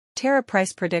Terra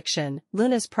price prediction: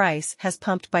 Luna's price has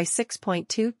pumped by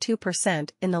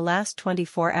 6.22% in the last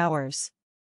 24 hours.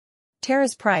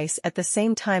 Terra's price at the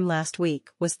same time last week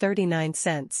was 39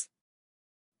 cents.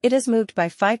 It has moved by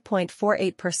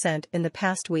 5.48% in the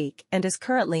past week and is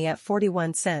currently at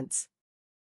 41 cents.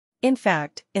 In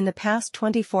fact, in the past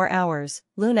 24 hours,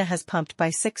 Luna has pumped by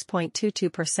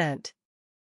 6.22%.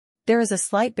 There is a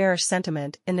slight bearish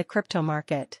sentiment in the crypto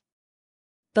market.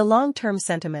 The long-term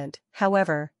sentiment,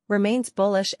 however, remains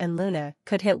bullish and Luna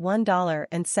could hit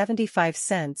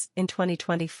 $1.75 in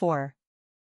 2024.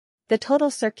 The total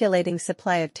circulating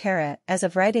supply of Terra as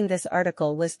of writing this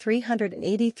article was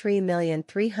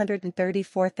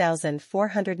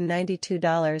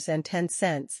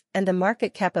 $383,334,492.10, and the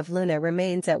market cap of Luna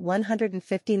remains at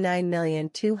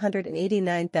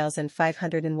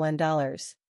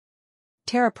 $159,289,501.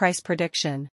 Terra price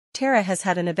prediction: Terra has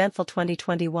had an eventful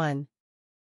 2021.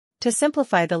 To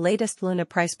simplify the latest Luna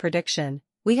price prediction,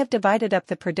 we have divided up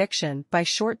the prediction by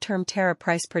short-term Terra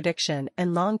price prediction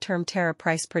and long-term Terra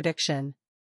price prediction.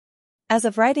 As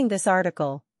of writing this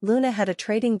article, Luna had a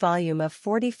trading volume of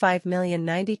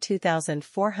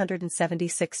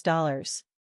 $45,092,476.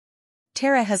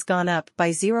 Terra has gone up by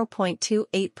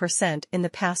 0.28% in the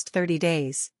past 30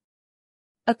 days.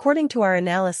 According to our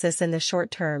analysis in the short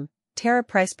term, Terra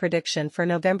price prediction for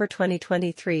November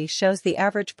 2023 shows the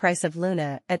average price of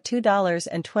Luna at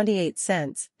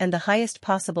 $2.28 and the highest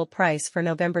possible price for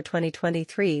November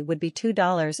 2023 would be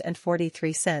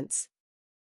 $2.43.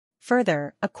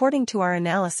 Further, according to our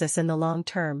analysis in the long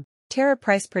term, Terra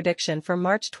price prediction for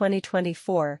March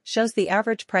 2024 shows the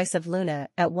average price of Luna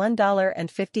at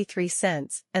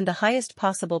 $1.53 and the highest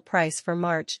possible price for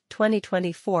March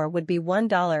 2024 would be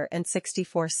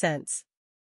 $1.64.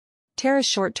 Terra's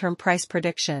short-term price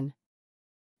prediction.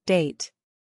 Date.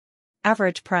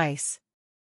 Average price.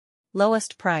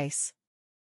 Lowest price.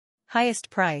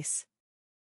 Highest price.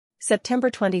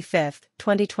 September 25,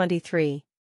 2023.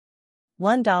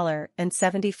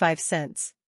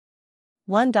 $1.75.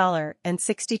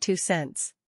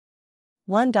 $1.62.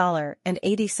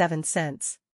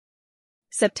 $1.87.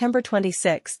 September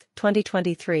 26,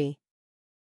 2023.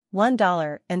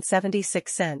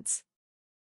 $1.76.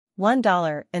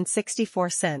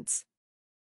 $1.64.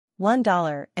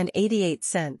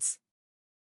 $1.88.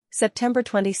 September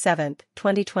 27,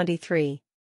 2023.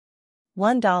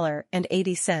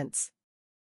 $1.80.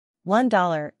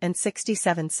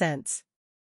 $1.67.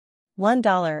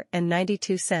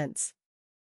 $1.92.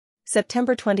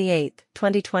 September 28,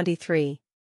 2023.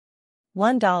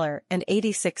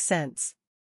 $1.86.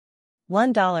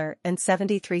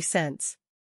 $1.73.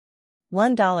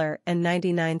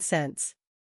 $1.99.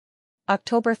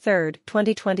 October 3,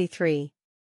 2023.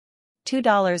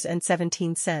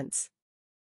 $2.17.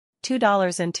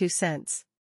 $2.02.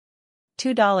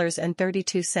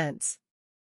 $2.32.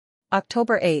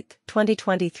 October 8,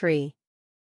 2023.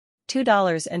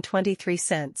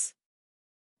 $2.23.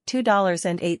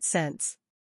 $2.08.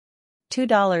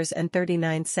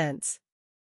 $2.39.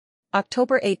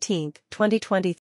 October 18, 2023.